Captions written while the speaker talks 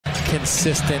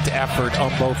consistent effort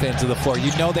on both ends of the floor.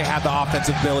 You know they have the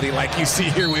offensive ability, like you see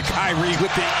here with Kyrie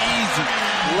with the easy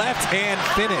left-hand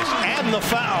finish. And the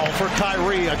foul for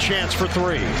Kyrie, a chance for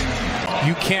three.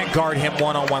 You can't guard him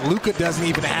one-on-one. Luka doesn't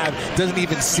even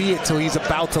see it till he's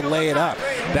about to lay it up.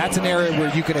 That's an area where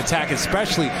you can attack,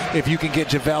 especially if you can get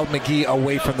JaVale McGee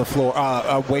away from the floor,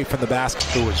 away from the basket.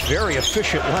 Who was very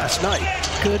efficient last night.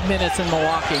 Good minutes in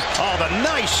Milwaukee. Oh, the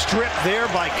nice strip there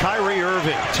by Kyrie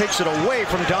Irving. Takes it away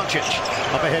from Doncic.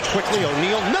 Up ahead quickly,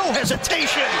 O'Neal, no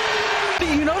hesitation.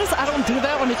 You notice I don't do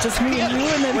that when it's just me and you,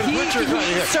 and then he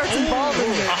starts involving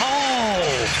me.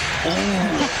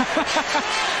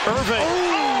 Irving.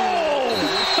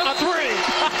 A three.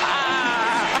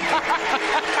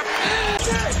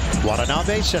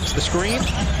 Watanabe sets the screen.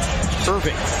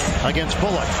 Irving against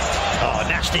Bullock. Oh,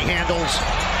 nasty handles.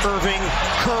 Irving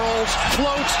curls,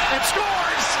 floats, and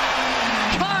scores.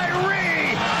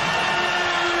 Kyrie.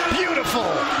 Beautiful.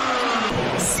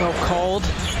 So cold.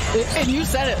 And you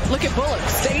said it. Look at Bullock.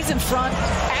 Stays in front,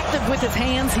 active with his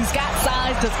hands. He's got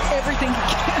size, does everything he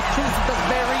can at the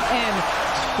very end.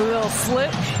 A little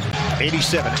slip.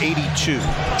 87-82.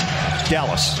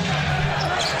 Dallas.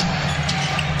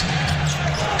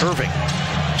 Irving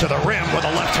to the rim with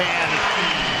a left hand.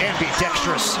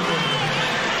 Ambidextrous.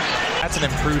 That's an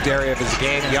improved area of his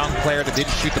game. Young player that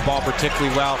didn't shoot the ball particularly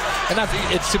well. And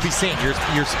it's to be seen.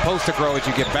 You're supposed to grow as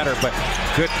you get better, but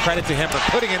good credit to him for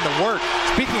putting in the work.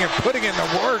 Speaking of putting in the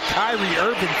work, Kyrie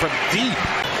Irving from deep.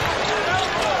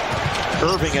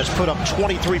 Irving has put up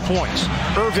 23 points.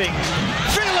 Irving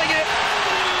feeling it.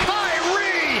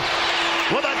 Kyrie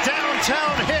with a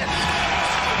downtown hit.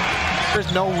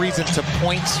 There's no reason to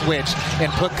point switch and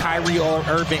put Kyrie or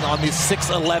Irving on this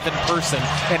 6'11" person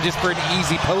and just for an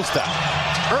easy post up.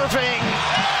 Irving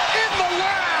in the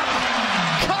lab.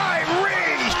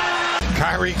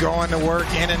 Kyrie going to work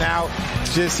in and out.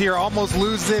 Just here, almost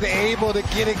loses it, able to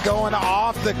get it going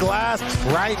off the glass.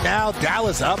 Right now,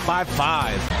 Dallas up by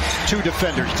 5. Two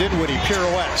defenders, Dinwiddie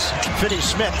pirouettes.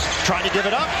 Finney-Smith trying to give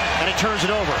it up, and he turns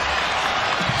it over.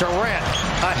 Durant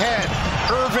ahead.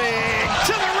 Irving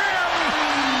to the rim.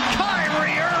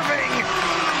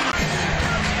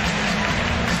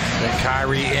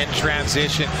 Kyrie in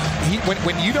transition.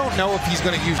 When you don't know if he's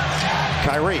going to use...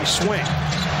 Kyrie, swing.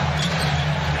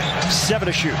 7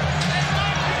 to shoot.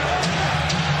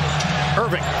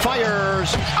 Irving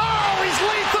fires. Oh, he's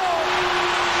lethal!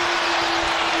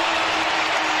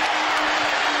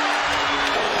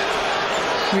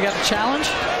 We got the challenge.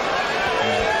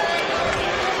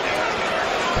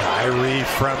 Kyrie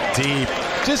from deep.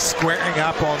 Just squaring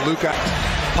up on Luka.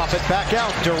 Pop it back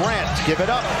out. Durant, give it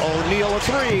up. O'Neal a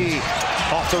 3.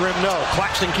 Off the rim, no.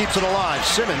 Claxton keeps it alive.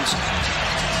 Simmons.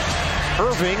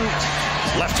 Irving,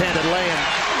 left-handed lay-in.